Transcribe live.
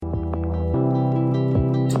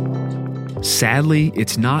Sadly,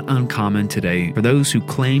 it's not uncommon today for those who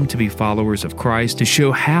claim to be followers of Christ to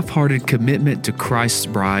show half-hearted commitment to Christ's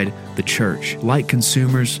bride, the church. Like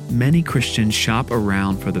consumers, many Christians shop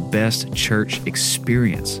around for the best church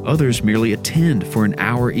experience. Others merely attend for an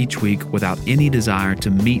hour each week without any desire to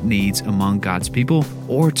meet needs among God's people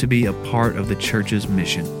or to be a part of the church's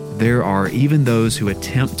mission. There are even those who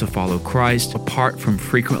attempt to follow Christ apart from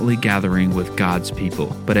frequently gathering with God's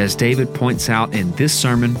people. But as David points out in this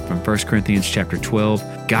sermon from 1 Corinthians chapter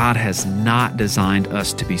 12, God has not designed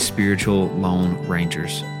us to be spiritual lone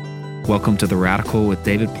rangers. Welcome to the Radical with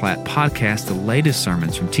David Platt podcast, the latest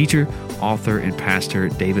sermons from teacher, author, and pastor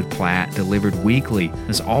David Platt, delivered weekly.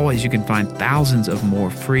 As always, you can find thousands of more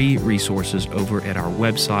free resources over at our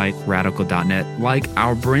website, radical.net, like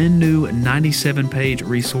our brand new 97-page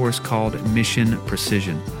resource called Mission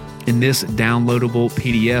Precision. In this downloadable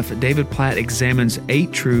PDF, David Platt examines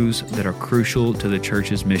 8 truths that are crucial to the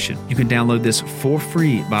church's mission. You can download this for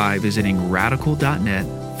free by visiting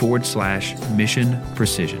radical.net/mission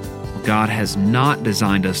precision. God has not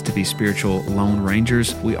designed us to be spiritual lone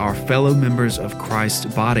rangers. We are fellow members of Christ's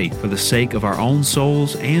body. For the sake of our own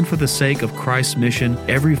souls and for the sake of Christ's mission,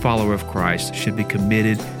 every follower of Christ should be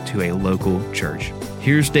committed to a local church.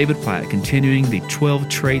 Here's David Platt continuing the 12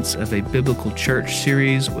 Traits of a Biblical Church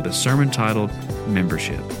series with a sermon titled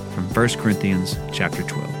Membership from 1 Corinthians chapter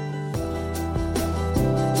 12.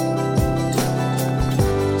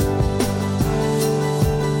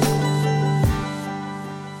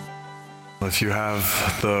 If you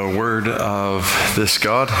have the word of this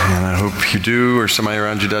God, and I hope you do, or somebody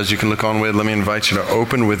around you does, you can look on with, let me invite you to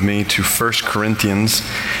open with me to 1 Corinthians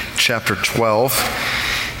chapter 12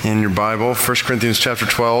 in your Bible. 1 Corinthians chapter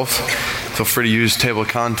 12. Feel free to use table of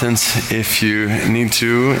contents if you need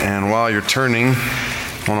to. And while you're turning,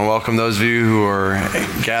 I want to welcome those of you who are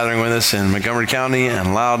gathering with us in Montgomery County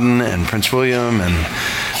and Loudoun and Prince William and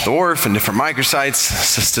the Wharf and different microsites,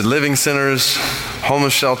 assisted living centers,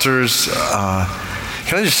 homeless shelters.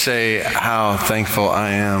 Can I just say how thankful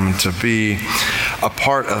I am to be a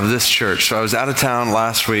part of this church? So I was out of town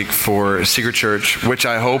last week for Secret Church, which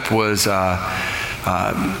I hope was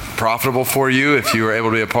profitable for you if you were able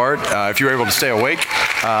to be a part, if you were able to stay awake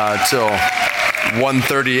till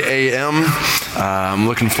 1:30 a.m. I'm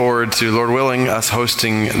looking forward to, Lord willing, us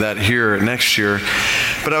hosting that here next year.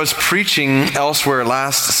 But I was preaching elsewhere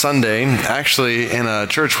last Sunday, actually in a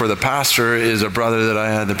church where the pastor is a brother that I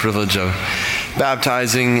had the privilege of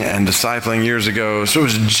baptizing and discipling years ago. So it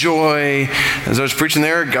was joy. As I was preaching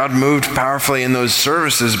there, God moved powerfully in those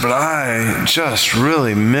services, but I just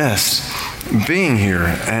really missed being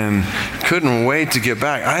here and couldn't wait to get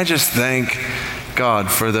back. I just thank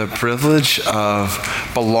God for the privilege of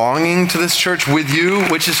belonging to this church with you,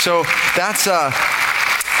 which is so,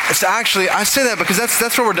 it's actually, I say that because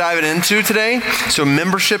that's what we're diving into today. So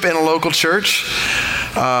membership in a local church.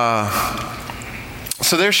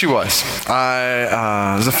 So there she was.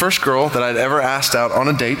 I was the first girl that I'd ever asked out on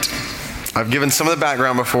a date. I've given some of the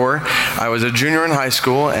background before. I was a junior in high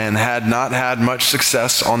school and had not had much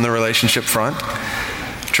success on the relationship front.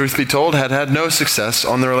 Truth be told, had no success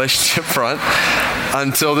on the relationship front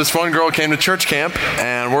until this one girl came to church camp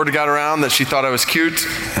and word got around that she thought I was cute.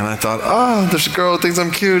 And I thought, there's a girl who thinks I'm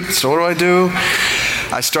cute, so what do?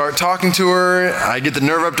 I start talking to her. I get the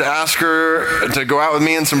nerve up to ask her to go out with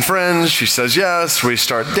me and some friends. She says yes. We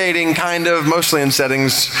start dating, kind of, mostly in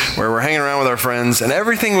settings where we're hanging around with our friends. And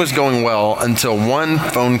everything was going well until one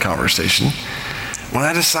phone conversation when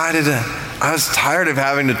I decided I was tired of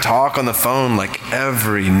having to talk on the phone like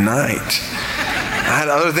every night. I had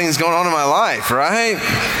other things going on in my life, right?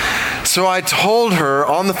 So I told her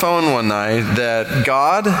on the phone one night that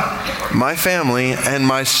God, my family, and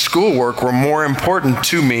my schoolwork were more important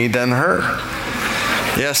to me than her.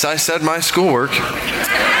 Yes, I said my schoolwork,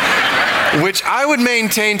 which I would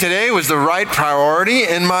maintain today was the right priority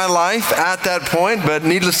in my life at that point, but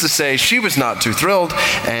needless to say, she was not too thrilled,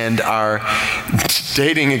 and our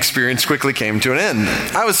dating experience quickly came to an end.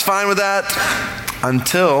 I was fine with that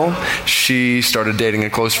until she started dating a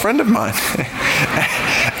close friend of mine,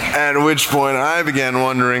 at which point I began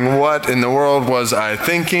wondering what in the world was I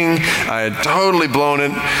thinking. I had totally blown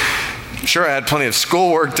it. Sure, I had plenty of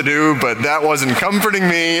schoolwork to do, but that wasn't comforting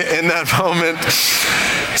me in that moment.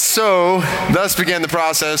 So, thus began the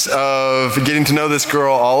process of getting to know this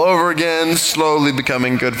girl all over again, slowly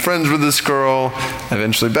becoming good friends with this girl,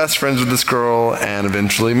 eventually best friends with this girl, and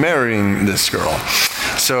eventually marrying this girl.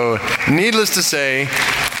 So, needless to say,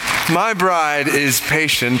 my bride is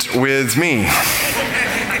patient with me.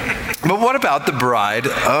 But what about the bride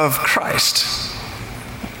of Christ?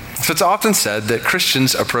 So it's often said that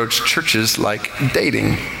Christians approach churches like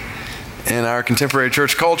dating. In our contemporary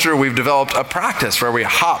church culture, we've developed a practice where we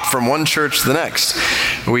hop from one church to the next.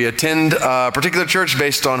 We attend a particular church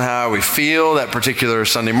based on how we feel that particular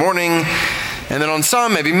Sunday morning. And then on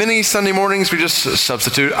some, maybe many Sunday mornings, we just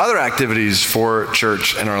substitute other activities for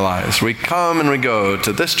church in our lives. We come and we go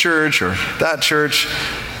to this church or that church.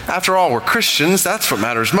 After all, we're Christians. That's what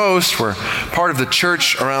matters most. We're part of the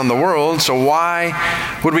church around the world. So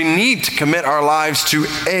why would we need to commit our lives to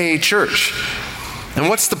a church? And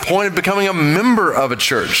what's the point of becoming a member of a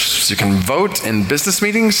church? So you can vote in business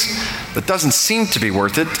meetings? That doesn't seem to be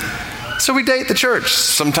worth it. So we date the church,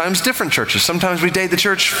 sometimes different churches. Sometimes we date the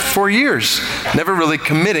church for years, never really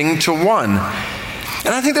committing to one.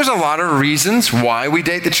 And I think there's a lot of reasons why we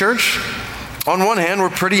date the church. On one hand,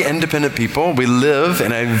 we're pretty independent people. We live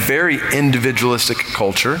in a very individualistic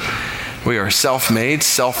culture. We are self-made,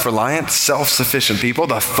 self-reliant, self-sufficient people.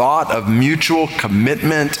 The thought of mutual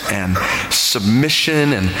commitment and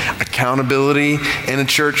submission and accountability in a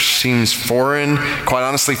church seems foreign, quite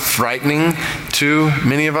honestly frightening to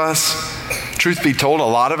many of us. Truth be told, a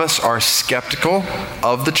lot of us are skeptical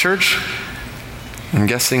of the church. I'm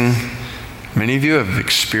guessing many of you have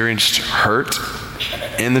experienced hurt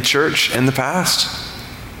in the church in the past.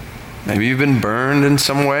 Maybe you've been burned in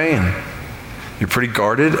some way and you're pretty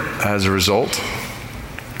guarded as a result.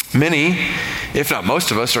 Many, if not most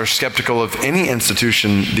of us, are skeptical of any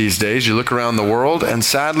institution these days. You look around the world, and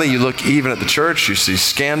sadly, you look even at the church, you see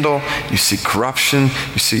scandal, you see corruption,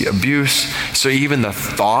 you see abuse. So even the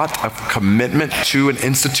thought of commitment to an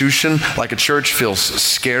institution like a church feels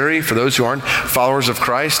scary for those who aren't followers of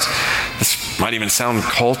Christ. This might even sound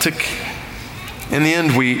cultic. In the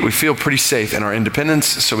end, we feel pretty safe in our independence,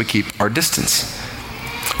 so we keep our distance.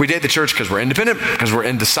 We date the church because we're independent, because we're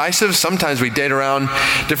indecisive. Sometimes we date around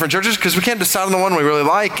different churches because we can't decide on the one we really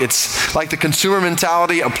like. It's like the consumer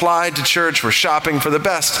mentality applied to church. We're shopping for the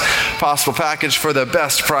best possible package for the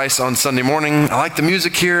best price on Sunday morning. I like the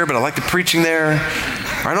music here, but I like the preaching there.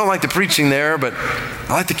 Or I don't like the preaching there, but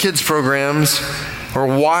I like the kids' programs.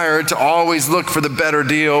 We're wired to always look for the better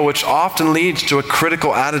deal, which often leads to a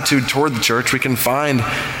critical attitude toward the church. We can find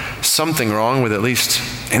something wrong with at least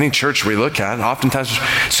any church we look at. Oftentimes,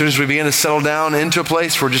 as soon as we begin to settle down into a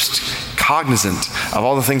place, we're just cognizant of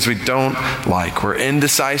all the things we don't like. We're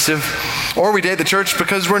indecisive, or we date the church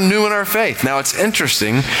because we're new in our faith. Now, it's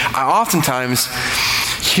interesting. I oftentimes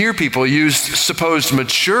hear people use supposed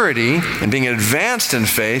maturity and being advanced in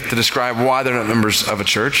faith to describe why they're not members of a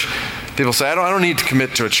church. People say, I don't need to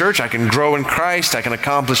commit to a church. I can grow in Christ. I can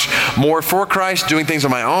accomplish more for Christ, doing things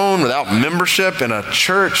on my own without membership in a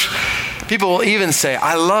church. People will even say,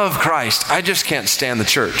 I love Christ. I just can't stand the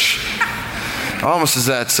church. Almost as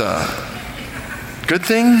that's a good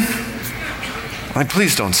thing. Like,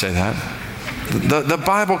 please don't say that. The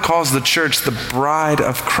Bible calls the church the bride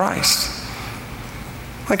of Christ.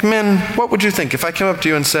 Like, men, what would you think if I came up to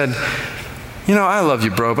you and said, you know, I love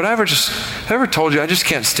you, bro, but I ever told you I just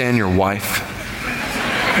can't stand your wife?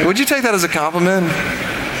 Would you take that as a compliment?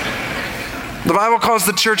 The Bible calls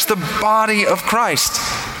the church the body of Christ.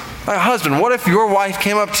 My husband, what if your wife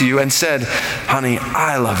came up to you and said, honey,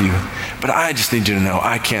 I love you, but I just need you to know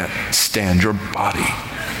I can't stand your body.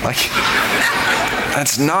 Like,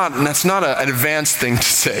 that's not an advanced thing to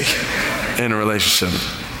say in a relationship.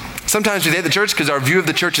 Sometimes we date the church because our view of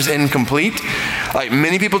the church is incomplete. Like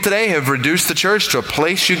many people today have reduced the church to a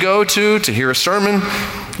place you go to hear a sermon.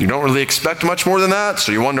 You don't really expect much more than that,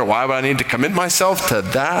 so you wonder, why would I need to commit myself to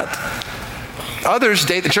that? Others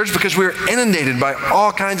date the church because we're inundated by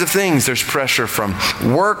all kinds of things. There's pressure from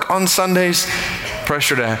work on Sundays,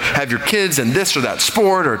 pressure to have your kids in this or that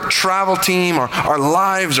sport or travel team, or our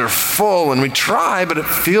lives are full and we try, but it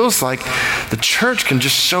feels like the church can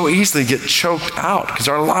just so easily get choked out because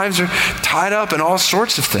our lives are tied up in all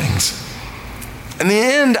sorts of things. In the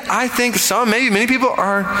end, I think maybe many people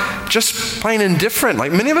are just plain indifferent.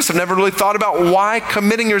 Like many of us have never really thought about why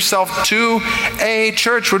committing yourself to a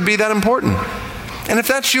church would be that important. And if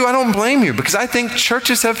that's you, I don't blame you, because I think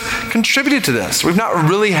churches have contributed to this. We've not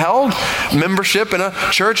really held membership in a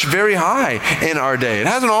church very high in our day. It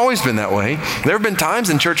hasn't always been that way. There have been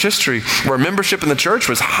times in church history where membership in the church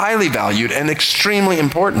was highly valued and extremely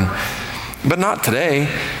important, but not today.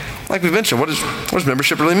 Like we mentioned, what does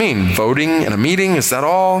membership really mean? Voting in a meeting, is that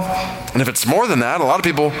all? And if it's more than that, a lot of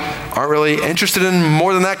people aren't really interested in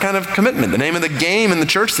more than that kind of commitment. The name of the game in the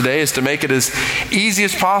church today is to make it as easy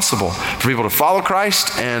as possible for people to follow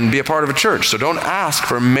Christ and be a part of a church. So don't ask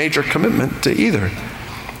for a major commitment to either.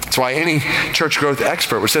 That's why any church growth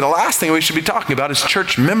expert would say the last thing we should be talking about is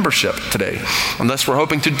church membership today, unless we're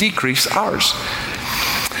hoping to decrease ours.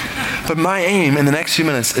 But my aim in the next few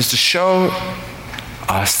minutes is to show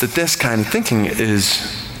us that this kind of thinking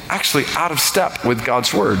is actually out of step with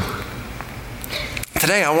God's word.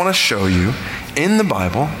 Today, I want to show you in the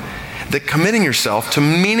Bible that committing yourself to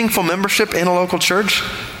meaningful membership in a local church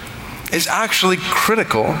is actually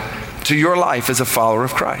critical to your life as a follower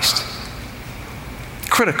of Christ.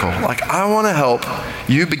 Critical. Like, I want to help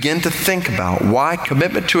you begin to think about why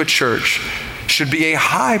commitment to a church should be a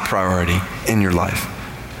high priority in your life.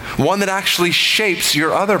 One that actually shapes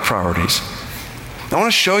your other priorities. I want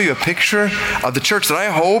to show you a picture of the church that I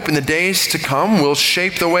hope in the days to come will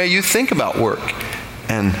shape the way you think about work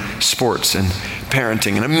and sports and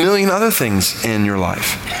parenting and a million other things in your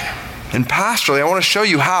life. And pastorally, I want to show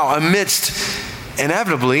you how, amidst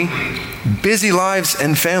inevitably busy lives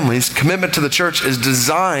and families, commitment to the church is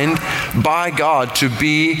designed by God to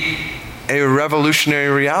be a revolutionary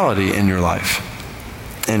reality in your life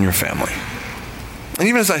and your family. And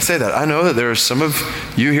even as I say that, I know that there are some of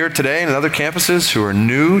you here today and at other campuses who are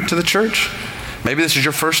new to the church. Maybe this is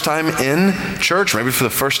your first time in church. Maybe for the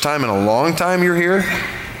first time in a long time you're here.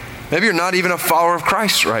 Maybe you're not even a follower of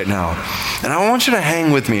Christ right now. And I want you to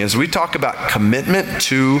hang with me as we talk about commitment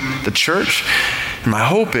to the church. And my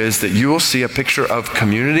hope is that you will see a picture of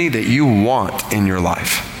community that you want in your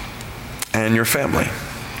life and your family.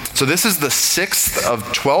 So this is the 6th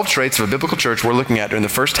of 12 traits of a biblical church we're looking at during the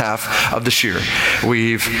first half of this year.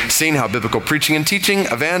 We've seen how biblical preaching and teaching,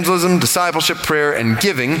 evangelism, discipleship, prayer, and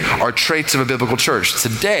giving are traits of a biblical church.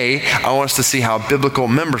 Today, I want us to see how biblical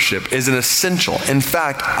membership is an essential, in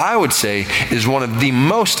fact, I would say is one of the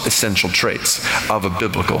most essential traits of a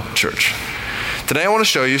biblical church. Today I want to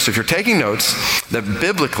show you, so if you're taking notes, that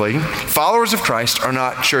biblically, followers of Christ are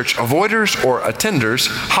not church avoiders or attenders,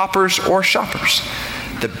 hoppers or shoppers.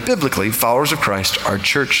 That biblically, followers of Christ are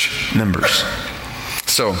church members.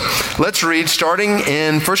 So let's read starting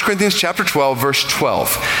in 1 Corinthians chapter 12, verse 12.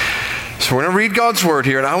 So we're going to read God's word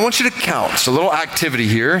here, and I want you to count. So a little activity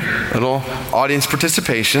here, a little audience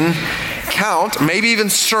participation. Count, maybe even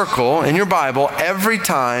circle in your Bible every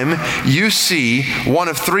time you see one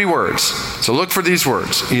of 3 words. So look for these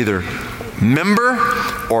words, either member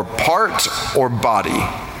or part or body.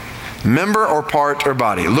 Member or part or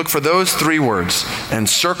body. Look for those 3 words and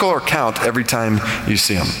circle or count every time you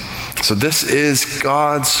see them. So this is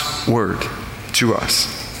God's word to us.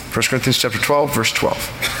 1 Corinthians chapter 12, verse 12.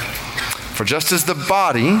 For just as the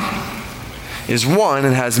body is one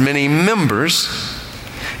and has many members,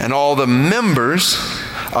 and all the members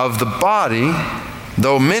of the body,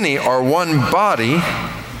 though many, are one body,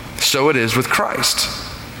 so it is with Christ.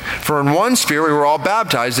 For in one Spirit we were all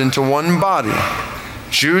baptized into one body.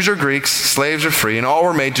 Jews or Greeks, slaves or free, and all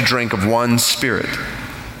were made to drink of one Spirit.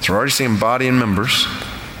 So we're already seeing body and members.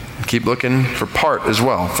 Keep looking for part as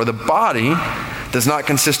well. For the body does not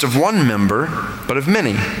consist of one member, but of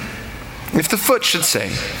many. If the foot should say,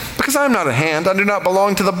 because I am not a hand, I do not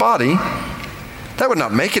belong to the body, that would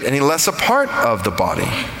not make it any less a part of the body.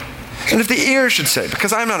 And if the ear should say,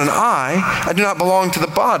 because I am not an eye, I do not belong to the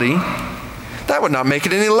body, that would not make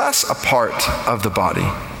it any less a part of the body.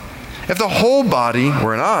 If the whole body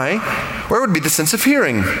were an eye, where would be the sense of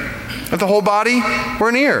hearing? If the whole body were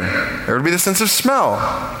an ear, where would be the sense of smell?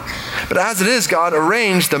 But as it is, God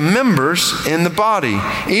arranged the members in the body,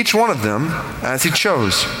 each one of them as He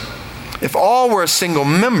chose. If all were a single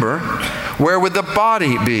member, where would the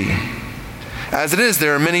body be? As it is,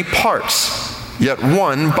 there are many parts, yet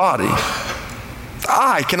one body. The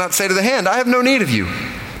eye cannot say to the hand, I have no need of you,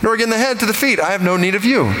 nor again the head to the feet, I have no need of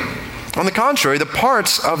you. On the contrary, the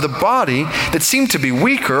parts of the body that seem to be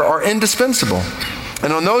weaker are indispensable.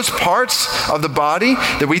 And on those parts of the body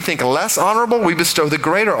that we think less honorable, we bestow the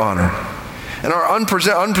greater honor. And our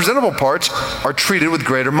unpresentable parts are treated with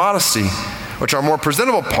greater modesty, which our more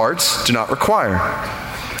presentable parts do not require.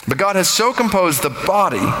 But God has so composed the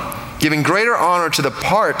body, giving greater honor to the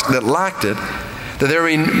part that lacked it, that there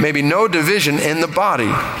may be no division in the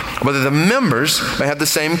body, but that the members may have the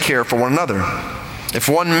same care for one another. If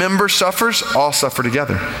one member suffers, all suffer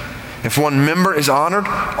together. If one member is honored,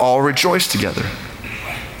 all rejoice together.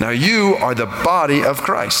 Now you are the body of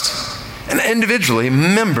Christ, and individually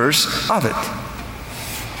members of it.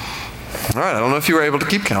 All right, I don't know if you were able to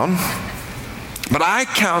keep count, but I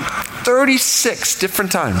count 36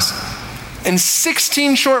 different times in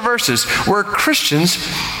 16 short verses where Christians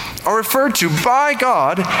are referred to by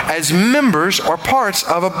God as members or parts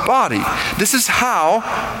of a body. This is how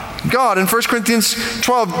God in 1 Corinthians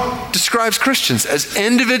 12 describes Christians as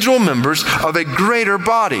individual members of a greater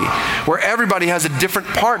body, where everybody has a different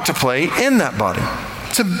part to play in that body.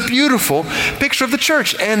 It's a beautiful picture of the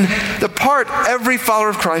church and the part every follower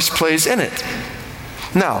of Christ plays in it.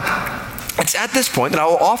 Now, It's at this point that I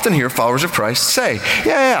will often hear followers of Christ say,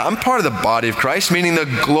 yeah, I'm part of the body of Christ, meaning the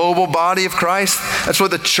global body of Christ. That's what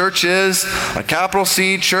the church is, a capital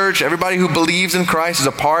C church. Everybody who believes in Christ is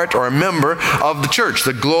a part or a member of the church,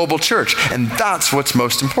 the global church. And that's what's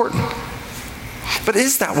most important. But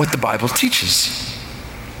is that what the Bible teaches?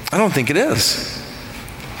 I don't think it is.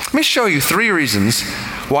 Let me show you 3 reasons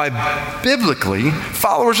why biblically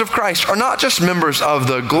followers of Christ are not just members of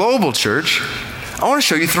the global church. I want to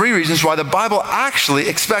show you 3 reasons why the Bible actually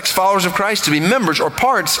expects followers of Christ to be members or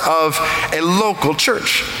parts of a local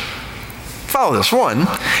church. Follow this. 1,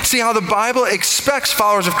 see how the Bible expects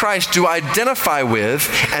followers of Christ to identify with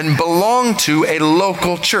and belong to a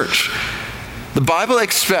local church. The Bible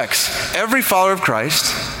expects every follower of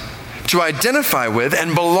Christ to identify with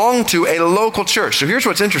and belong to a local church. So here's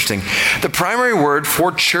what's interesting. The primary word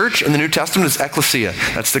for church in the New Testament is ekklesia.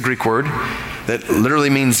 That's the Greek word that literally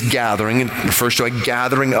means gathering. It refers to a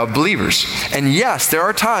gathering of believers. And yes, there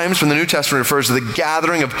are times when the New Testament refers to the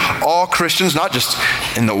gathering of all Christians, not just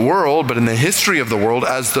in the world, but in the history of the world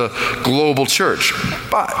as the global church.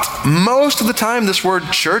 But most of the time this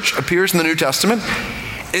word church appears in the New Testament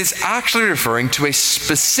is actually referring to a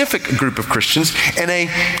specific group of Christians in a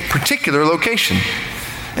particular location.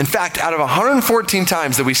 In fact, out of 114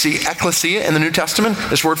 times that we see ekklesia in the New Testament,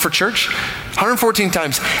 this word for church, 114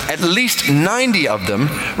 times, at least 90 of them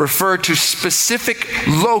refer to specific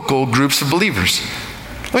local groups of believers.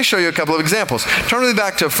 Let me show you a couple of examples. Turn with me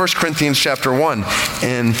back to 1 Corinthians chapter 1.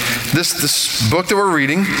 And this book that we're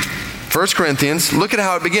reading, 1 Corinthians, look at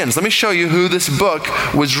how it begins. Let me show you who this book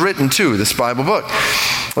was written to, this Bible book.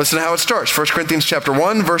 Listen to how it starts. 1 Corinthians chapter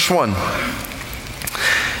 1, verse 1.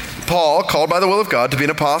 Paul, called by the will of God to be an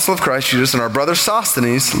apostle of Christ Jesus, and our brother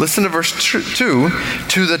Sosthenes, listen to verse 2,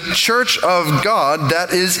 to the church of God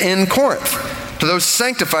that is in Corinth, to those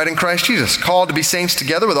sanctified in Christ Jesus, called to be saints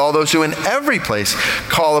together with all those who in every place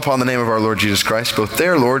call upon the name of our Lord Jesus Christ, both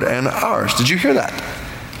their Lord and ours. Did you hear that?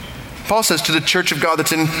 Paul says to the church of God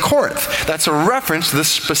that's in Corinth. That's a reference to this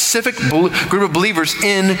specific group of believers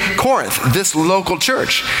in Corinth, this local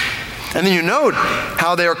church. And then you note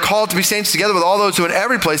how they are called to be saints together with all those who in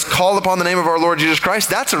every place call upon the name of our Lord Jesus Christ.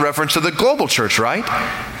 That's a reference to the global church, right?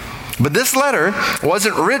 But this letter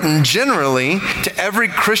wasn't written generally to every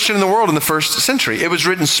Christian in the world in the first century. It was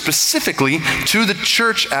written specifically to the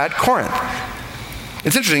church at Corinth.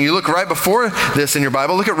 It's interesting. You look right before this in your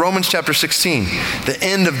Bible. Look at Romans chapter 16, the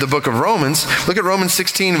end of the book of Romans. Look at Romans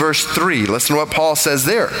 16, verse 3. Listen to what Paul says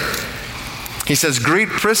there. He says, greet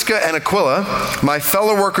Prisca and Aquila, my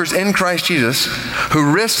fellow workers in Christ Jesus,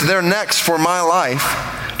 who risked their necks for my life,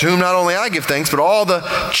 to whom not only I give thanks, but all the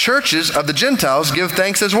churches of the Gentiles give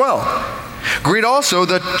thanks as well. Greet also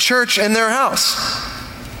the church in their house.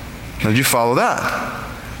 Now, did you follow that?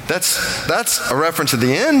 That's a reference at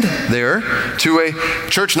the end there to a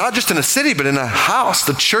church, not just in a city, but in a house,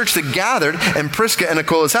 the church that gathered in Prisca and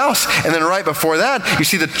Aquila's house. And then right before that, you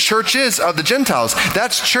see the churches of the Gentiles.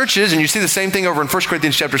 That's churches, and you see the same thing over in 1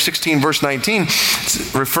 Corinthians chapter 16, verse 19,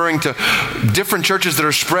 referring to different churches that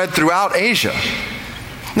are spread throughout Asia.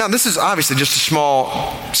 Now, this is obviously just a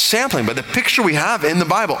small sampling, but the picture we have in the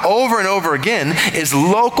Bible over and over again is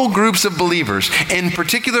local groups of believers in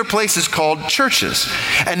particular places called churches.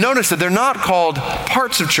 And notice that they're not called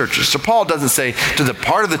parts of churches. So Paul doesn't say to the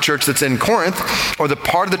part of the church that's in Corinth, or the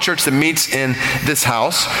part of the church that meets in this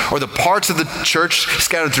house, or the parts of the church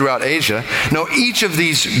scattered throughout Asia. No, each of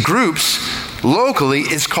these groups locally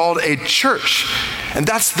is called a church. And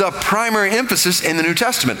that's the primary emphasis in the New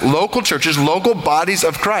Testament. Local churches, local bodies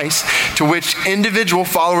of Christ to which individual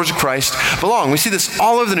followers of Christ belong. We see this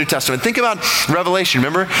all over the New Testament. Think about Revelation.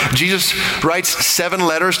 Remember, Jesus writes 7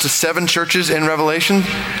 letters to 7 churches in Revelation.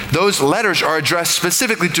 Those letters are addressed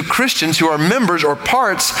specifically to Christians who are members or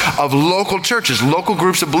parts of local churches, local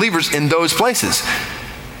groups of believers in those places.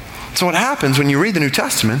 So what happens when you read the New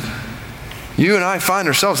Testament, you and I find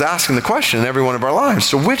ourselves asking the question in every one of our lives.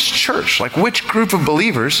 So which church, like which group of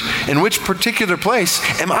believers, in which particular place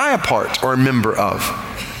am I a part or a member of?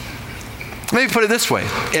 Let me put it this way.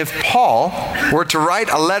 If Paul were to write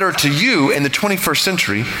a letter to you in the 21st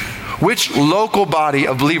century, which local body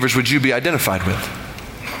of believers would you be identified with?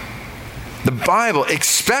 The Bible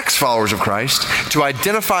expects followers of Christ to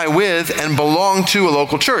identify with and belong to a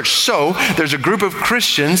local church. So there's a group of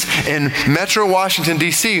Christians in Metro Washington,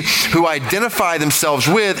 D.C. who identify themselves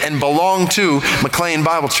with and belong to McLean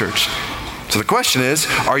Bible Church. So the question is,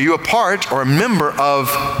 are you a part or a member of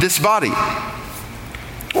this body?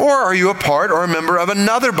 Or are you a part or a member of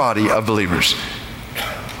another body of believers?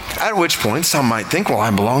 At which point some might think, well, I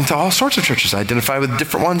belong to all sorts of churches. I identify with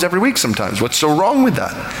different ones every week sometimes. What's so wrong with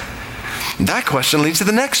that? That question leads to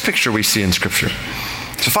the next picture we see in Scripture.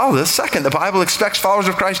 So follow this. Second, the Bible expects followers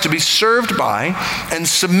of Christ to be served by and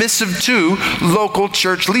submissive to local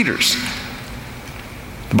church leaders.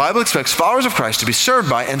 The Bible expects followers of Christ to be served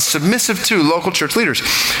by and submissive to local church leaders.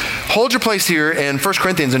 Hold your place here in 1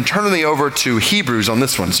 Corinthians and turn me over to Hebrews on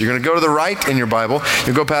this one. So you're going to go to the right in your Bible.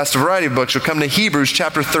 You'll go past a variety of books. You'll come to Hebrews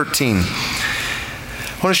chapter 13.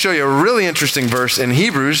 I want to show you a really interesting verse in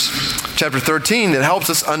Hebrews chapter 13 that helps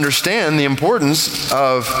us understand the importance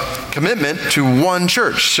of commitment to one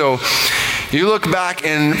church. So you look back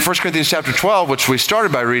in 1 Corinthians chapter 12, which we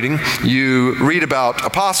started by reading, you read about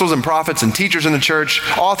apostles and prophets and teachers in the church.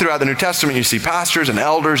 All throughout the New Testament, you see pastors and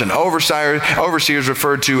elders and overseers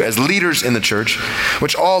referred to as leaders in the church,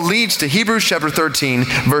 which all leads to Hebrews chapter 13,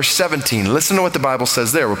 verse 17. Listen to what the Bible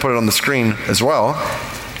says there. We'll put it on the screen as well.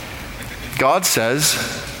 God says,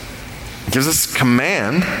 gives us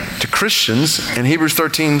command to Christians in Hebrews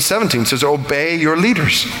 13:17, says, obey your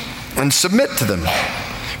leaders and submit to them.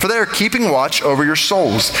 For they are keeping watch over your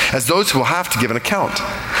souls as those who will have to give an account.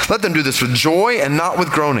 Let them do this with joy and not with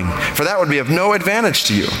groaning, for that would be of no advantage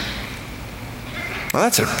to you. Well,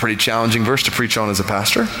 that's a pretty challenging verse to preach on as a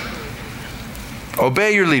pastor.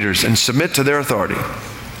 Obey your leaders and submit to their authority.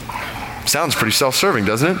 Sounds pretty self-serving,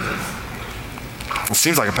 doesn't it? It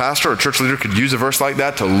seems like a pastor or a church leader could use a verse like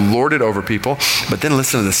that to lord it over people. But then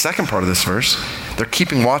listen to the second part of this verse. They're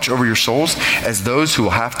keeping watch over your souls as those who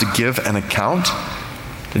will have to give an account.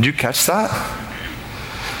 Did you catch that?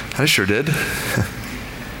 I sure did.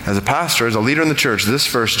 As a pastor, as a leader in the church, this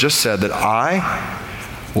verse just said that I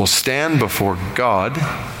will stand before God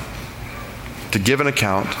to give an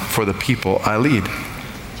account for the people I lead.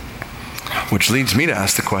 Which leads me to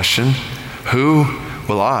ask the question, who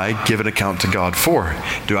will I give an account to God for?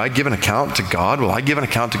 Do I give an account to God? Will I give an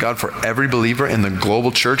account to God for every believer in the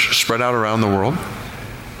global church spread out around the world?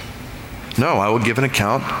 No, I will give an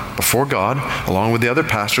account before God, along with the other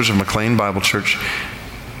pastors of McLean Bible Church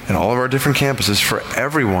and all of our different campuses, for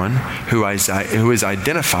everyone who is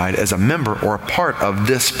identified as a member or a part of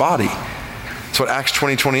this body. That's what Acts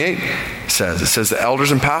 20:28 says. It says the elders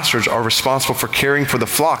and pastors are responsible for caring for the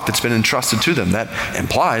flock that's been entrusted to them. That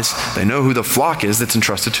implies they know who the flock is that's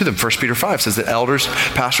entrusted to them. 1 Peter 5 says that elders,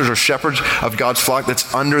 pastors are shepherds of God's flock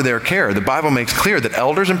that's under their care. The Bible makes clear that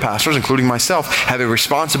elders and pastors, including myself, have a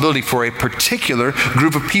responsibility for a particular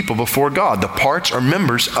group of people before God, the parts or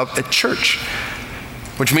members of a church.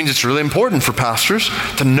 Which means it's really important for pastors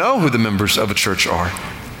to know who the members of a church are.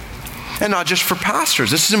 And not just for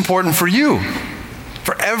pastors. This is important for you.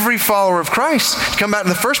 For every follower of Christ. To come back to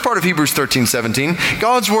the first part of Hebrews 13:17,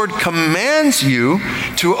 God's word commands you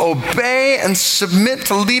to obey and submit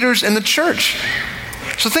to leaders in the church.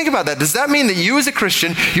 So think about that. Does that mean that you as a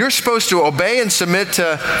Christian, you're supposed to obey and submit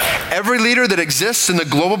to every leader that exists in the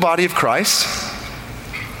global body of Christ?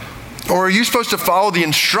 Or are you supposed to follow the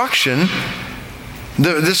instruction,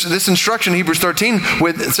 this instruction, Hebrews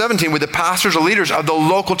 13:17, with the pastors or leaders of the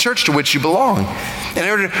local church to which you belong? In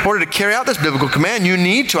order to carry out this biblical command, you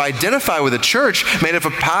need to identify with a church made up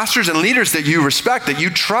of pastors and leaders that you respect, that you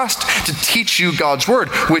trust to teach you God's word,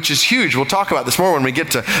 which is huge. We'll talk about this more when we get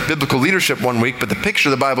to biblical leadership one week, but the picture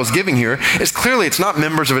the Bible is giving here is clearly it's not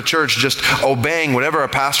members of a church just obeying whatever a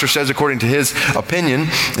pastor says according to his opinion,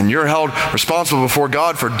 and you're held responsible before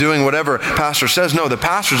God for doing whatever pastor says. No, the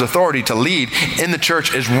pastor's authority to lead in the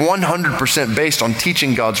church is 100% based on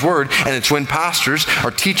teaching God's word, and it's when pastors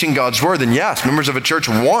are teaching God's word, then yes, members of a church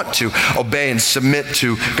want to obey and submit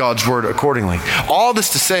to God's word accordingly. All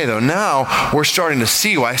this to say, though, now we're starting to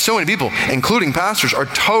see why so many people, including pastors, are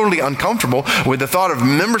totally uncomfortable with the thought of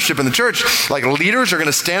membership in the church. Like leaders are going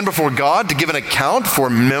to stand before God to give an account for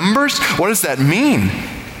members? What does that mean?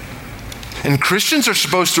 And Christians are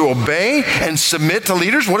supposed to obey and submit to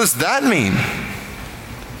leaders? What does that mean?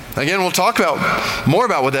 Again, we'll talk more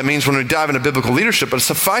about what that means when we dive into biblical leadership, but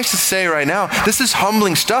suffice to say right now, this is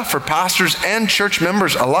humbling stuff for pastors and church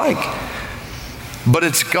members alike. But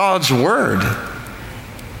it's God's word.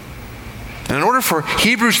 And in order for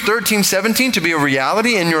Hebrews 13:17 to be a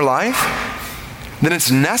reality in your life, then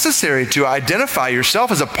it's necessary to identify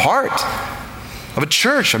yourself as a part of a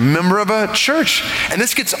church, a member of a church. And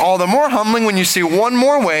this gets all the more humbling when you see one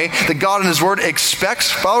more way that God in his word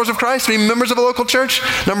expects followers of Christ to be members of a local church.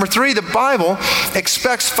 Number 3, the Bible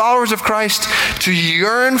expects followers of Christ to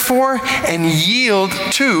yearn for and yield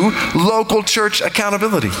to local church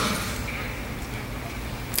accountability.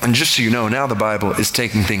 And just so you know, now the Bible is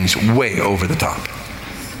taking things way over the top.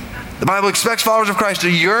 The Bible expects followers of Christ to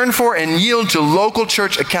yearn for and yield to local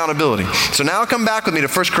church accountability. So now come back with me to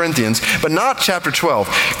 1 Corinthians, but not chapter 12.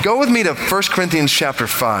 Go with me to 1 Corinthians chapter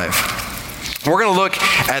 5. We're going to look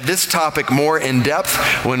at this topic more in depth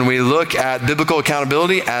when we look at biblical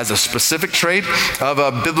accountability as a specific trait of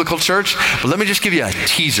a biblical church. But let me just give you a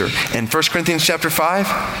teaser. In 1 Corinthians chapter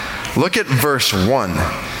 5, look at verse 1.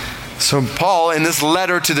 So Paul, in this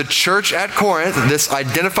letter to the church at Corinth, this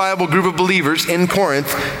identifiable group of believers in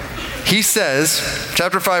Corinth, he says,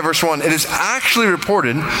 chapter 5, verse 1, "It is actually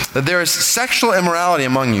reported that there is sexual immorality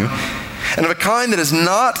among you, and of a kind that is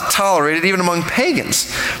not tolerated even among pagans.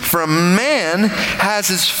 For a man has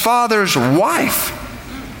his father's wife,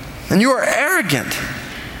 and you are arrogant.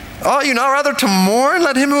 Ought you not rather to mourn?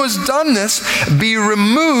 Let him who has done this be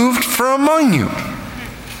removed from among you."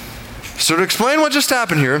 So to explain what just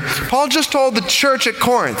happened here, Paul just told the church at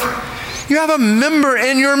Corinth, you have a member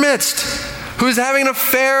in your midst who is having an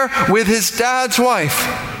affair with his dad's wife.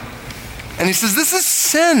 And he says, this is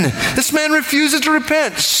sin. This man refuses to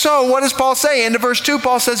repent. So what does Paul say? Into verse 2,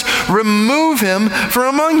 Paul says, remove him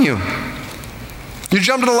from among you. You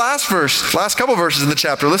jump to the last couple verses in the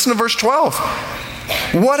chapter. Listen to verse 12.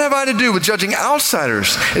 What have I to do with judging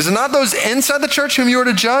outsiders? Is it not those inside the church whom you are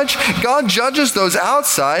to judge? God judges those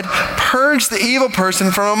outside. Purge the evil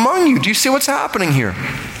person from among you. Do you see what's happening here?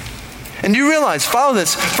 And you realize, follow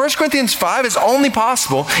this, 1 Corinthians 5 is only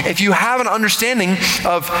possible if you have an understanding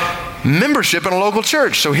of membership in a local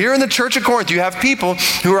church. So here in the church of Corinth, you have people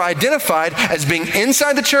who are identified as being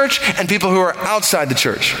inside the church and people who are outside the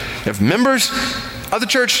church. You have members of the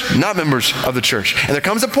church, not members of the church. And there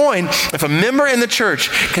comes a point, if a member in the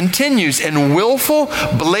church continues in willful,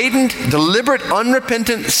 blatant, deliberate,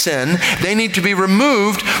 unrepentant sin, they need to be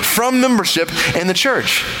removed from membership in the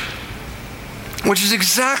church. Which is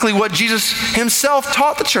exactly what Jesus himself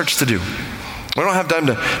taught the church to do. We don't have time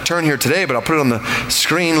to turn here today, but I'll put it on the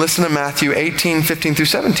screen. Listen to Matthew 18, 15 through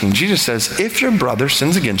 17. Jesus says, if your brother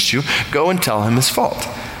sins against you, go and tell him his fault,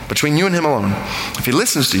 between you and him alone. If he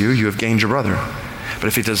listens to you, you have gained your brother. But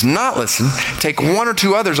if he does not listen, take one or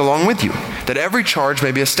two others along with you, that every charge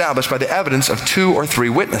may be established by the evidence of 2 or 3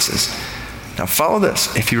 witnesses. Now follow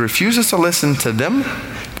this. If he refuses to listen to them,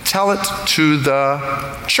 tell it to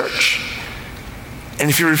the church. And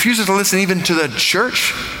if he refuses to listen even to the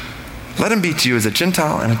church, let him be to you as a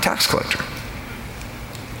Gentile and a tax collector.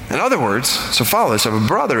 In other words, so follow this, if a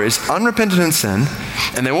brother is unrepentant in sin,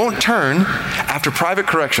 and they won't turn after private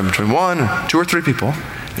correction between 1, 2, or 3 people,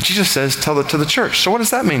 Jesus says, tell it to the church. So what does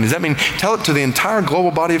that mean? Does that mean tell it to the entire global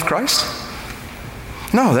body of Christ?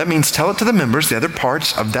 No, that means tell it to the members, the other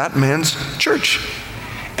parts of that man's church.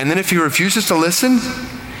 And then if he refuses to listen,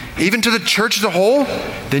 even to the church as a whole,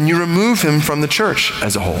 then you remove him from the church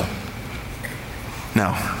as a whole.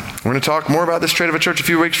 Now, we're going to talk more about this trait of a church a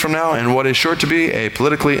few weeks from now and what is sure to be a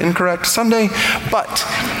politically incorrect Sunday, but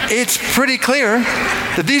it's pretty clear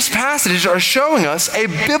that these passages are showing us a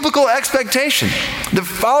biblical expectation. The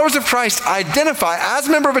followers of Christ identify as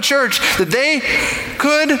a member of a church that they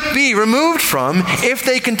could be removed from if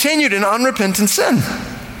they continued in unrepentant sin.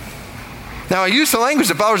 Now, I use the language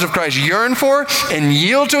that followers of Christ yearn for and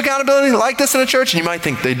yield to accountability like this in a church, and you might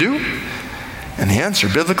think they do. And the answer,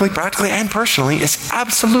 biblically, practically, and personally, is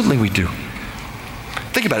absolutely we do.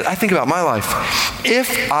 Think about it. I think about my life.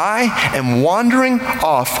 If I am wandering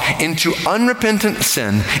off into unrepentant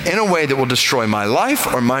sin in a way that will destroy my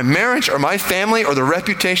life or my marriage or my family or the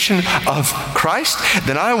reputation of Christ,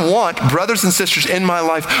 then I want brothers and sisters in my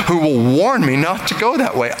life who will warn me not to go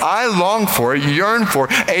that way. I long for, yearn for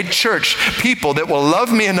a church, people that will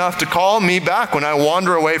love me enough to call me back when I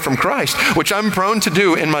wander away from Christ, which I'm prone to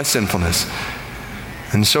do in my sinfulness.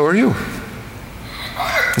 And so are you.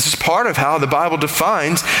 This is part of how the Bible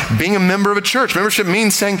defines being a member of a church. Membership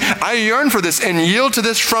means saying, I yearn for this and yield to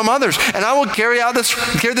this from others, and I will carry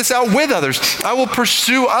this out with others. I will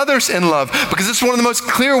pursue others in love, because it's one of the most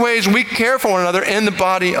clear ways we care for one another in the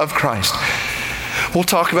body of Christ. We'll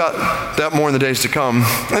talk about that more in the days to come.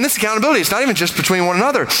 And this accountability, it's not even just between one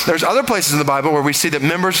another. There's other places in the Bible where we see that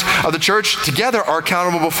members of the church together are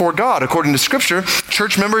accountable before God. According to Scripture,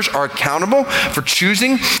 church members are accountable for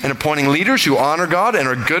choosing and appointing leaders who honor God and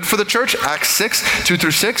are good for the church. Acts 6, 2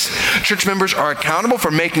 through 6. Church members are accountable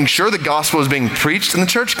for making sure the gospel is being preached in the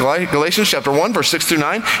church. Galatians chapter 1, verse 6 through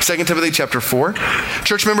 9. 2 Timothy chapter 4.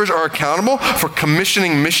 Church members are accountable for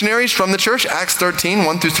commissioning missionaries from the church. Acts 13,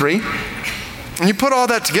 1 through 3. And you put all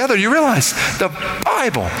that together, you realize the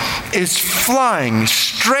Bible is flying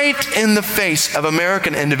straight in the face of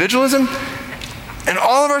American individualism and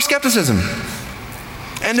all of our skepticism.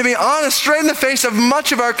 And to be honest, straight in the face of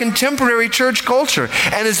much of our contemporary church culture,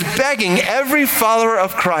 and is begging every follower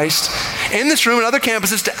of Christ in this room and other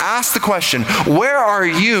campuses to ask the question, where are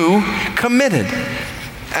you committed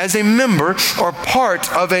as a member or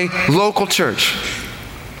part of a local church?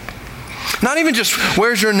 Not even just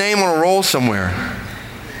where's your name on a roll somewhere,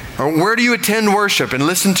 or where do you attend worship and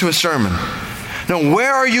listen to a sermon. No,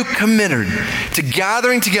 where are you committed to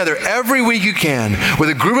gathering together every week you can with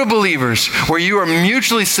a group of believers where you are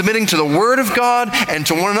mutually submitting to the Word of God and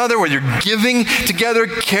to one another, where you're giving together,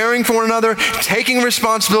 caring for one another, taking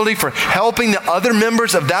responsibility for helping the other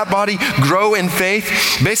members of that body grow in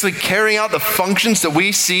faith, basically carrying out the functions that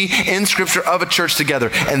we see in Scripture of a church together.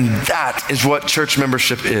 And that is what church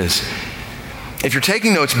membership is. If you're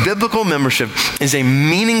taking notes, biblical membership is a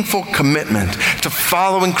meaningful commitment to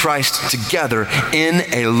following Christ together in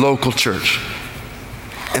a local church.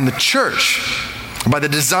 And the church, by the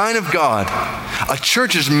design of God, a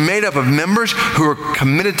church is made up of members who are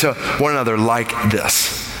committed to one another like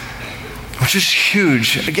this, which is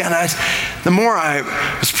huge. Again, the more I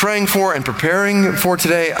was praying for and preparing for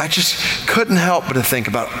today, I just couldn't help but to think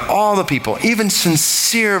about all the people, even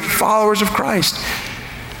sincere followers of Christ,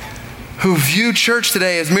 who view church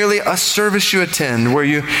today as merely a service you attend, where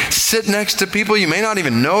you sit next to people you may not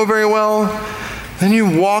even know very well, then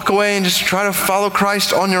you walk away and just try to follow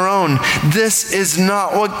Christ on your own. This is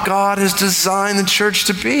not what God has designed the church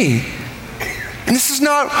to be. And this is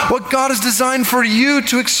not what God has designed for you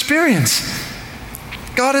to experience.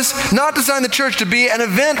 God has not designed the church to be an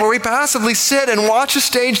event where we passively sit and watch a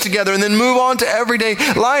stage together and then move on to everyday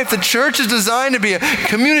life. The church is designed to be a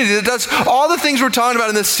community that does all the things we're talking about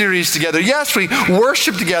in this series together. Yes, we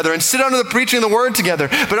worship together and sit under the preaching of the Word together,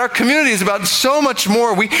 but our community is about so much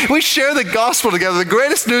more. We share the gospel together, the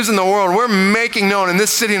greatest news in the world we're making known in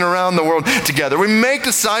this city and around the world together. We make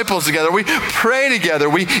disciples together. We pray together.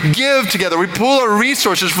 We give together. We pool our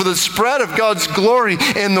resources for the spread of God's glory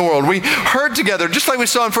in the world. We hurt together, just like we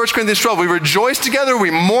saw in 1 Corinthians 12. We rejoice together, we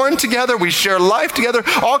mourn together, we share life together,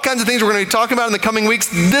 all kinds of things we're going to be talking about in the coming weeks.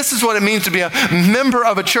 This is what it means to be a member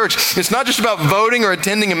of a church. It's not just about voting or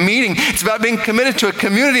attending a meeting. It's about being committed to a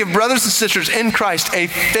community of brothers and sisters in Christ, a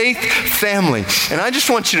faith family. And I just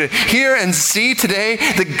want you to hear and see today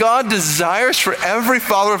that God desires for every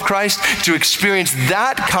follower of Christ to experience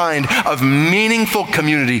that kind of meaningful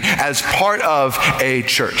community as part of a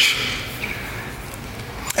church.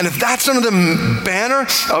 And if that's under the banner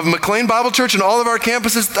of McLean Bible Church and all of our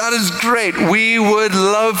campuses, that is great. We would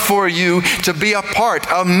love for you to be a part,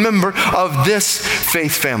 a member of this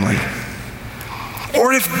faith family.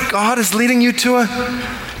 Or if God is leading you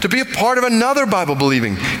to be a part of another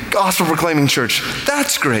Bible-believing, gospel-proclaiming church,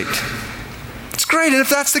 that's great. It's great. And if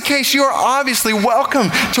that's the case, you are obviously welcome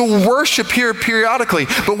to worship here periodically.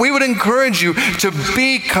 But we would encourage you to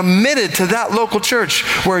be committed to that local church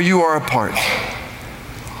where you are a part.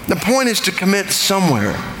 The point is to commit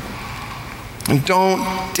somewhere. And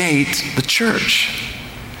don't date the church.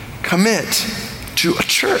 Commit to a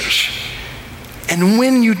church. And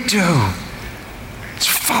when you do,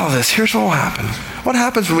 so follow this. Here's what will happen. What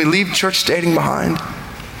happens when we leave church dating behind?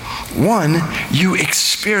 One, you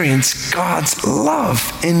experience God's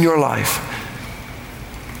love in your life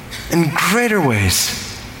in greater ways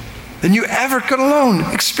than you ever could alone.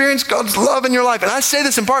 Experience God's love in your life. And I say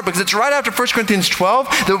this in part because it's right after 1 Corinthians 12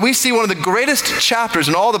 that we see one of the greatest chapters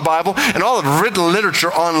in all the Bible and all of written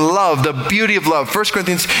literature on love, the beauty of love, 1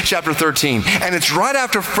 Corinthians chapter 13. And it's right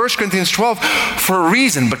after 1 Corinthians 12 for a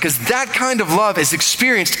reason, because that kind of love is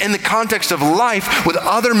experienced in the context of life with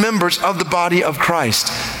other members of the body of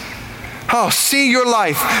Christ. Oh, see, your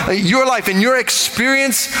life and your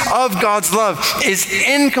experience of God's love is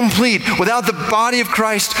incomplete without the body of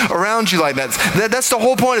Christ around you like that. That's the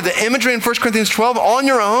whole point of the imagery in 1 Corinthians 12. On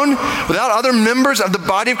your own, without other members of the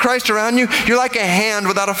body of Christ around you, you're like a hand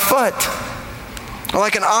without a foot, or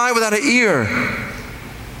like an eye without an ear.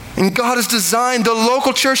 And God has designed the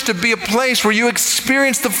local church to be a place where you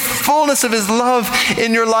experience the fullness of His love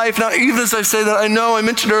in your life. Now, even as I say that, I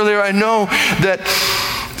mentioned earlier, I know that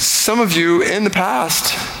some of you in the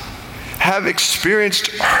past have experienced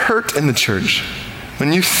hurt in the church.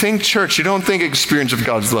 When you think church, you don't think experience of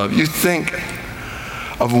God's love. You think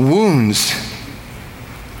of wounds.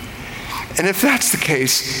 And if that's the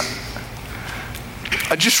case,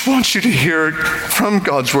 I just want you to hear from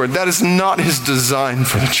God's word. That is not His design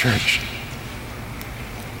for the church.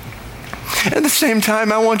 At the same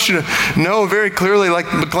time, I want you to know very clearly,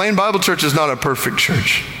 like McLean Bible Church is not a perfect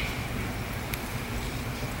church.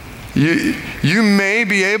 You may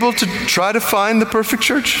be able to try to find the perfect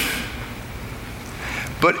church,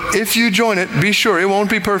 but if you join it, be sure it won't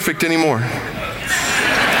be perfect anymore.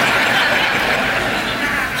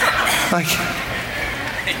 Like,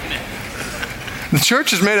 the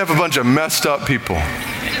church is made up of a bunch of messed up people.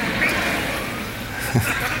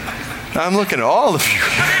 I'm looking at all of you.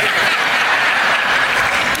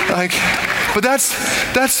 Like, But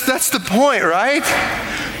that's the point, right?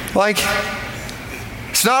 Like,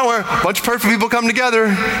 it's not where a bunch of perfect people come together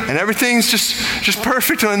and everything's just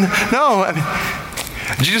perfect. And no, I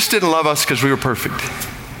mean, Jesus didn't love us because we were perfect.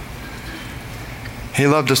 He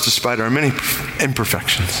loved us despite our many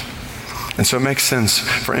imperfections. And so it makes sense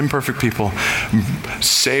for imperfect people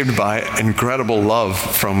saved by incredible love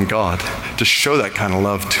from God to show that kind of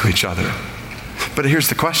love to each other. But here's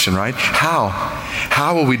the question, right?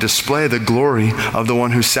 How will we display the glory of the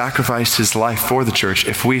one who sacrificed his life for the church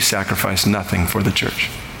if we sacrifice nothing for the church?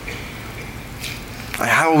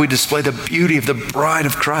 How will we display the beauty of the bride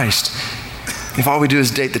of Christ if all we do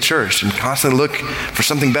is date the church and constantly look for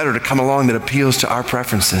something better to come along that appeals to our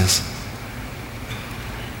preferences?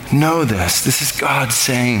 Know this. This is God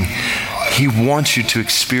saying he wants you to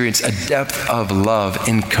experience a depth of love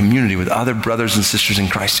in community with other brothers and sisters in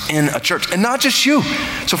Christ in a church, and not just you.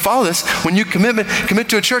 So follow this. When you commit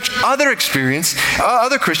to a church, other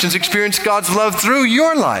Christians experience God's love through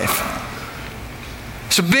your life.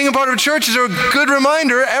 So being a part of a church is a good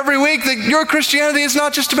reminder every week that your Christianity is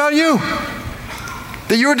not just about you.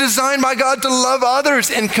 That you were designed by God to love others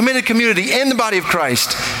in committed community in the body of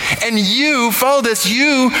Christ. And you, follow this,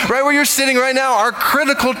 you, right where you're sitting right now, are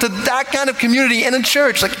critical to that kind of community in a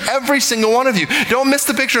church, like every single one of you. Don't miss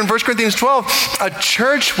the picture in 1 Corinthians 12. A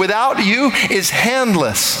church without you is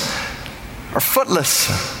handless, or footless,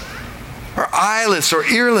 or eyeless, or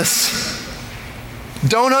earless.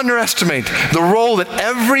 Don't underestimate the role that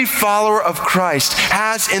every follower of Christ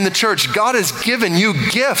has in the church. God has given you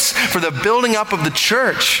gifts for the building up of the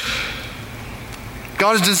church.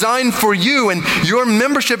 God has designed for you and your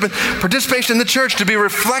membership and participation in the church to be a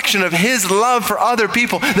reflection of his love for other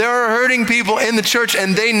people. There are hurting people in the church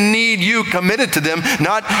and they need you committed to them,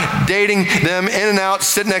 not dating them in and out,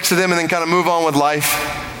 sit next to them and then kind of move on with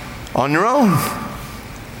life on your own.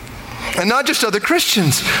 And not just other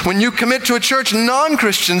Christians. When you commit to a church,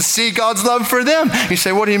 non-Christians see God's love for them. You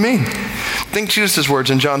say, what do you mean? Think Jesus' words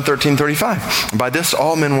in John 13:35. By this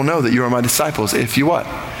all men will know that you are my disciples if you what?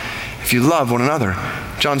 If you love one another.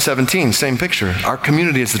 John 17, same picture. Our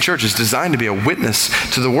community as the church is designed to be a witness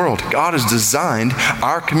to the world. God has designed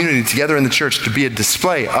our community together in the church to be a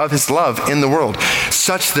display of his love in the world,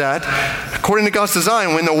 such that, according to God's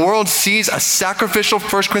design, when the world sees a sacrificial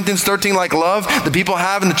 1 Corinthians 13 like love that people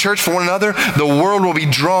have in the church for one another, the world will be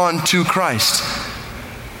drawn to Christ.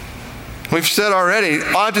 We've said already,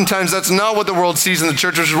 oftentimes that's not what the world sees in the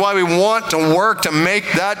church, which is why we want to work to make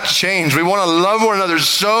that change. We want to love one another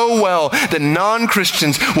so well that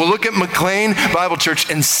non-Christians will look at McLean Bible Church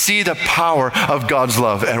and see the power of God's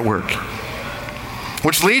love at work.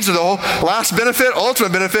 Which leads to the whole last benefit,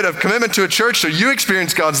 ultimate benefit of commitment to a church. So you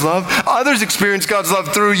experience God's love, others experience God's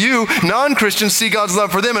love through you, non-Christians see God's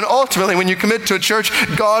love for them, and ultimately when you commit to a church,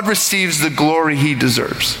 God receives the glory he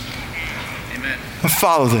deserves. Amen.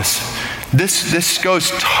 Follow this. This goes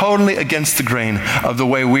totally against the grain of the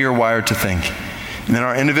way we are wired to think. And in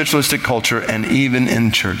our individualistic culture and even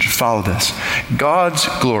in church. Follow this. God's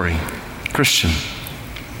glory, Christian,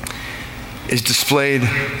 is displayed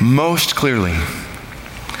most clearly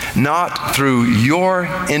not through your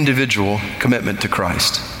individual commitment to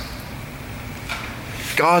Christ.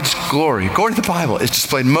 God's glory, according to the Bible, is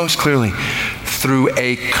displayed most clearly through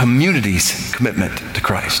a community's commitment to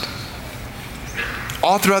Christ.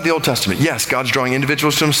 All throughout the Old Testament, yes, God's drawing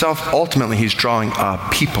individuals to himself. Ultimately, he's drawing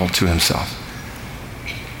people to himself.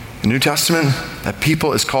 In the New Testament, that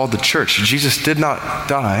people is called the church. Jesus did not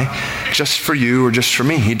die just for you or just for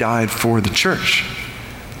me. He died for the church.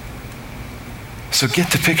 So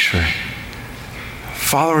get the picture.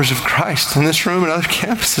 Followers of Christ in this room and other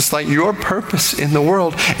campuses, like your purpose in the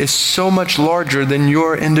world is so much larger than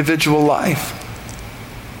your individual life.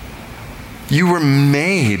 You were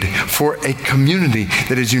made for a community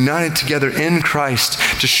that is united together in Christ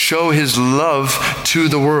to show his love to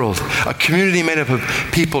the world. A community made up of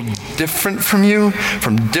people different from you,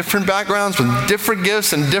 from different backgrounds, with different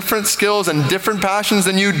gifts and different skills and different passions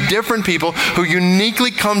than you, different people who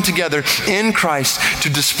uniquely come together in Christ to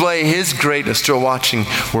display his greatness to a watching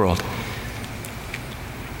world.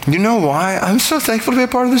 You know why I'm so thankful to be a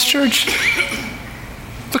part of this church?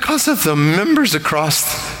 Because of the members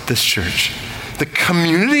across this church. The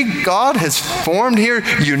community God has formed here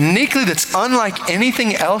uniquely that's unlike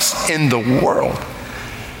anything else in the world.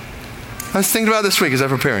 I was thinking about this week as I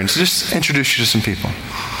was preparing. So just introduce you to some people.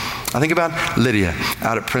 I think about Lydia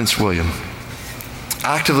out at Prince William.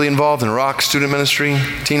 Actively involved in Rock student ministry,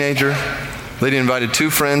 teenager. Lydia invited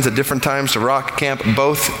 2 friends at different times to Rock Camp.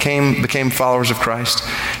 Both became followers of Christ.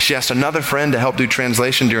 She asked another friend to help do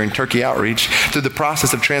translation during Turkey outreach. Through the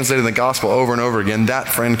process of translating the gospel over and over again, that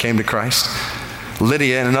friend came to Christ.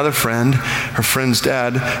 Lydia and another friend, her friend's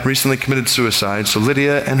dad, recently committed suicide, so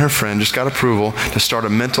Lydia and her friend just got approval to start a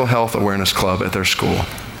mental health awareness club at their school.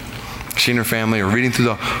 She and her family are reading through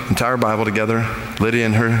the entire Bible together. Lydia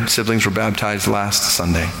and her siblings were baptized last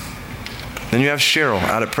Sunday. Then you have Cheryl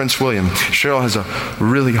out at Prince William. Cheryl has a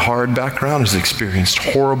really hard background, has experienced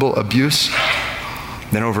horrible abuse.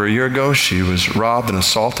 Then over a year ago, she was robbed and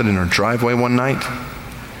assaulted in her driveway one night.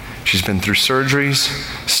 She's been through surgeries,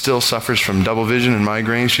 still suffers from double vision and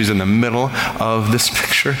migraines. She's in the middle of this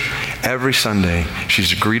picture. Every Sunday,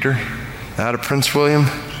 she's a greeter out of Prince William.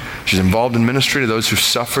 She's involved in ministry to those who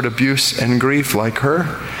suffered abuse and grief like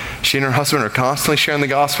her. She and her husband are constantly sharing the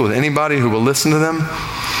gospel with anybody who will listen to them.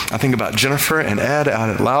 I think about Jennifer and Ed out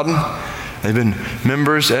at Loudon. They've been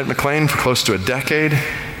members at McLean for close to a decade,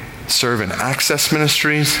 serve in Access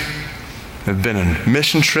Ministries. They've been in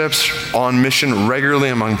mission trips, on mission regularly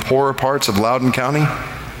among poorer parts of Loudoun County.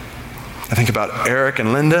 I think about Eric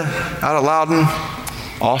and Linda out at Loudon,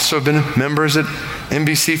 also been members at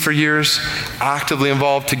NBC for years, actively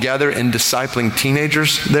involved together in discipling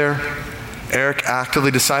teenagers there. Eric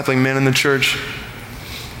actively discipling men in the church.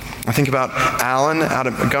 I think about Alan out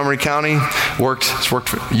of Montgomery County, has worked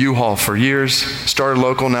for U-Haul for years, started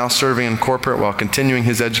local, now serving in corporate while continuing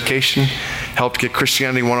his education, helped get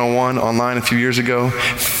Christianity 101 online a few years ago,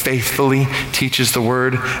 faithfully teaches the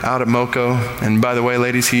word out at MoCo, and by the way,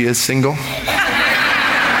 ladies, he is single.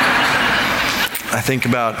 I think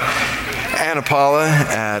about Ana Paula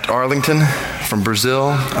at Arlington from Brazil,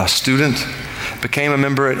 a student, became a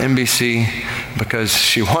member at NBC because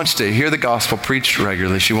she wants to hear the gospel preached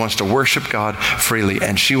regularly. She wants to worship God freely,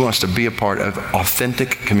 and she wants to be a part of authentic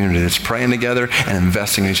community that's praying together and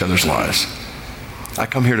investing in each other's lives. I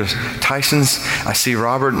come here to Tyson's. I see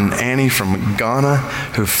Robert and Annie from Ghana,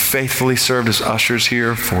 who faithfully served as ushers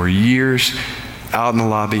here for years, out in the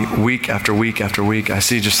lobby week after week after week. I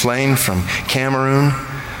see Ghislaine from Cameroon,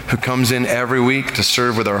 who comes in every week to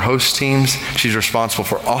serve with our host teams. She's responsible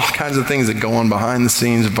for all kinds of things that go on behind the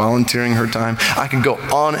scenes, volunteering her time. I can go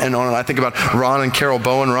on and on. I think about Ron and Carol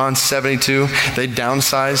Bowen. Ron's 72. They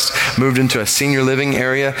downsized, moved into a senior living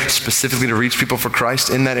area specifically to reach people for Christ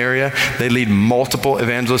in that area. They lead multiple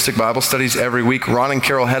evangelistic Bible studies every week. Ron and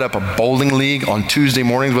Carol head up a bowling league on Tuesday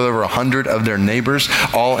mornings with over 100 of their neighbors,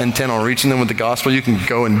 all intent on reaching them with the gospel. You can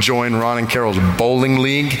go and join Ron and Carol's bowling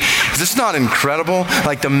league. Is this not incredible?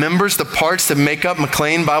 Like the members, the parts that make up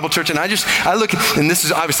McLean Bible Church. And I look, and this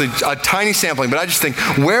is obviously a tiny sampling, but I just think,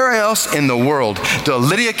 where else in the world do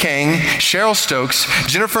Lydia King, Cheryl Stokes,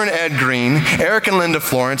 Jennifer and Ed Green, Eric and Linda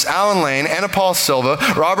Florence, Alan Lane, Anna Paul Silva,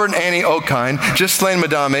 Robert and Annie Okine, Ghislaine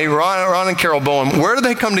Madame, Ron and Carol Bowen, where do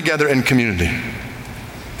they come together in community?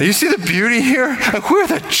 Do you see the beauty here? Like, we're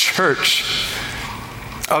the church,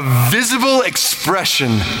 a visible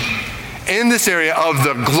expression in this area of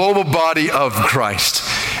the global body of Christ.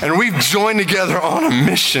 And we've joined together on a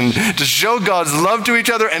mission to show God's love to each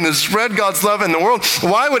other and to spread God's love in the world.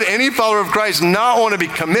 Why would any follower of Christ not want to be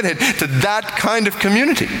committed to that kind of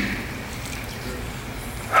community?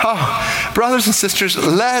 Oh, brothers and sisters,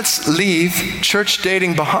 let's leave church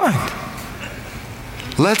dating behind.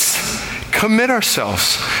 Let's commit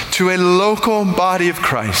ourselves to a local body of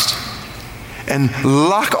Christ and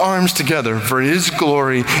lock arms together for His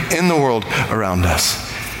glory in the world around us.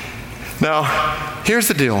 Now, here's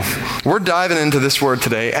the deal. We're diving into this word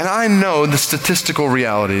today, and I know the statistical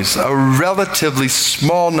realities. A relatively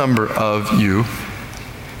small number of you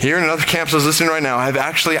here and in other campuses listening right now have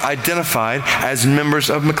actually identified as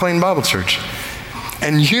members of McLean Bible Church.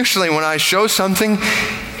 And usually when I show something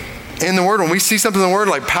in the Word, when we see something in the Word,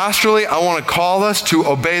 like pastorally, I want to call us to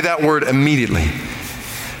obey that word immediately.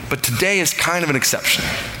 But today is kind of an exception,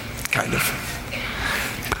 kind of.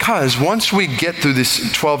 Because once we get through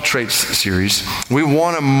this 12 traits series, we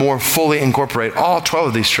want to more fully incorporate all 12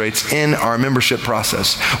 of these traits in our membership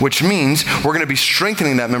process, which means we're going to be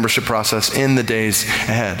strengthening that membership process in the days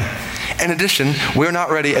ahead. In addition, we're not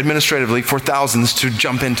ready administratively for thousands to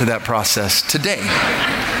jump into that process today.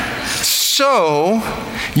 So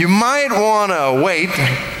you might want to wait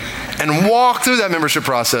and walk through that membership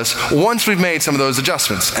process once we've made some of those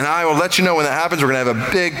adjustments. And I will let you know when that happens. We're going to have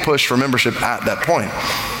a big push for membership at that point.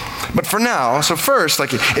 But for now, so first,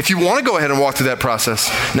 like if you want to go ahead and walk through that process,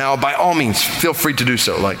 now by all means, feel free to do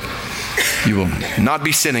so. Like you will not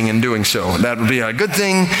be sinning in doing so. That would be a good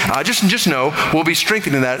thing. Just know we'll be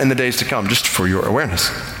strengthening that in the days to come, just for your awareness.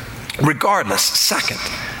 Regardless, second,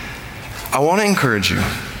 I want to encourage you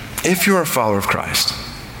if you're a follower of Christ,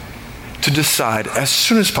 to decide as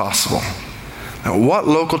soon as possible what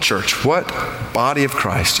local church, what body of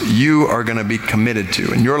Christ you are going to be committed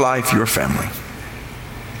to in your life, your family.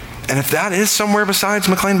 And if that is somewhere besides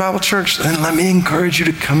McLean Bible Church, then let me encourage you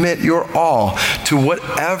to commit your all to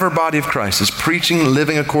whatever body of Christ is preaching,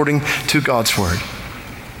 living according to God's word.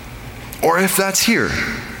 Or if that's here,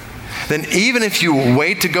 then even if you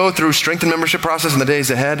wait to go through strength and membership process in the days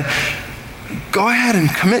ahead, go ahead and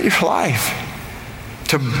commit your life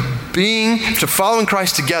to following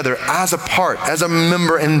Christ together as a part, as a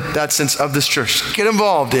member in that sense of this church. Get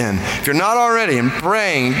involved if you're not already, in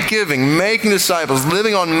praying, giving, making disciples,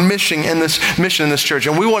 living on mission in this church.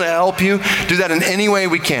 And we want to help you do that in any way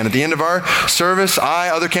we can. At the end of our service,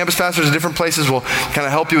 other campus pastors in different places will kind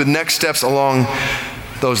of help you with next steps along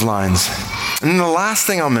those lines. And then the last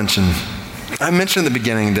thing I'll mention, I mentioned in the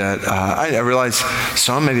beginning that I realize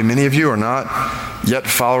some, maybe many of you are not yet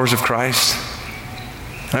followers of Christ.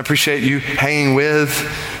 I appreciate you hanging with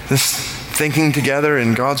this, thinking together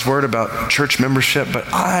in God's word about church membership, but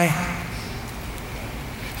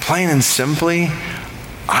plain and simply,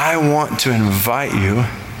 I want to invite you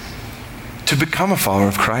to become a follower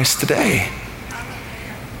of Christ today.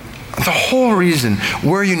 The whole reason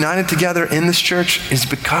we're united together in this church is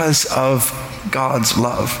because of God's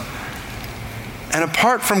love. And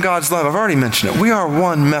apart from God's love, I've already mentioned it, we are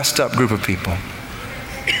one messed up group of people.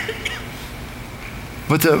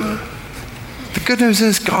 But the good news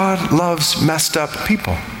is God loves messed up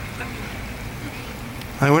people.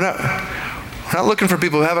 We're not looking for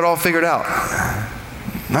people who have it all figured out.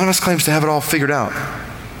 None of us claims to have it all figured out.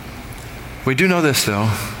 We do know this,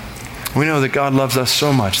 though. We know that God loves us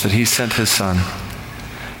so much that he sent his son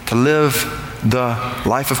to live the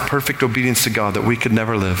life of perfect obedience to God that we could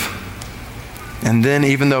never live. And then,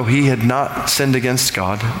 even though he had not sinned against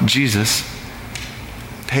God, Jesus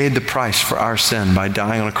paid the price for our sin by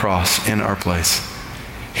dying on a cross in our place.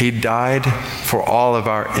 He died for all of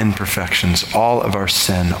our imperfections, all of our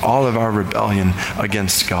sin, all of our rebellion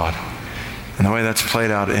against God. And the way that's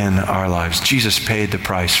played out in our lives, Jesus paid the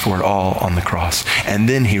price for it all on the cross. And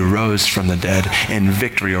then he rose from the dead in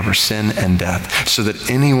victory over sin and death, so that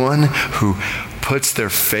anyone who puts their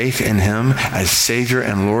faith in him as Savior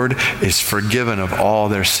and Lord is forgiven of all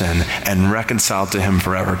their sin and reconciled to him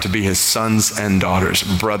forever, to be his sons and daughters,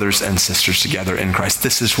 brothers and sisters together in Christ.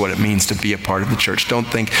 This is what it means to be a part of the church. Don't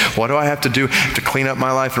think, what do I have to do to clean up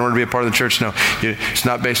my life in order to be a part of the church? No, it's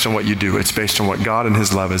not based on what you do. It's based on what God and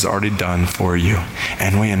his love has already done for you.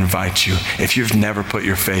 And we invite you, if you've never put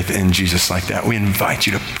your faith in Jesus like that, we invite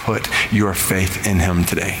you to put your faith in him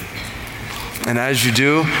today. And as you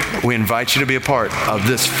do, we invite you to be a part of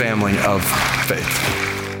this family of faith.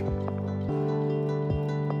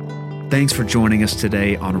 Thanks for joining us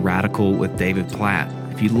today on Radical with David Platt.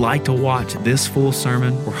 If you'd like to watch this full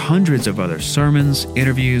sermon or hundreds of other sermons,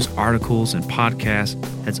 interviews, articles, and podcasts,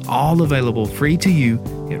 it's all available free to you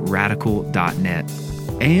at radical.net.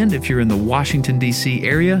 And if you're in the Washington, D.C.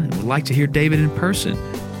 area and would like to hear David in person,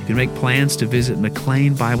 you can make plans to visit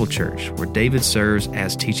McLean Bible Church, where David serves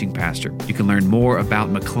as teaching pastor. You can learn more about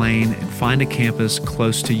McLean and find a campus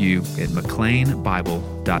close to you at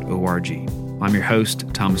mcleanbible.org. I'm your host,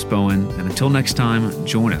 Thomas Bowen, and until next time,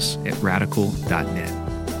 join us at radical.net.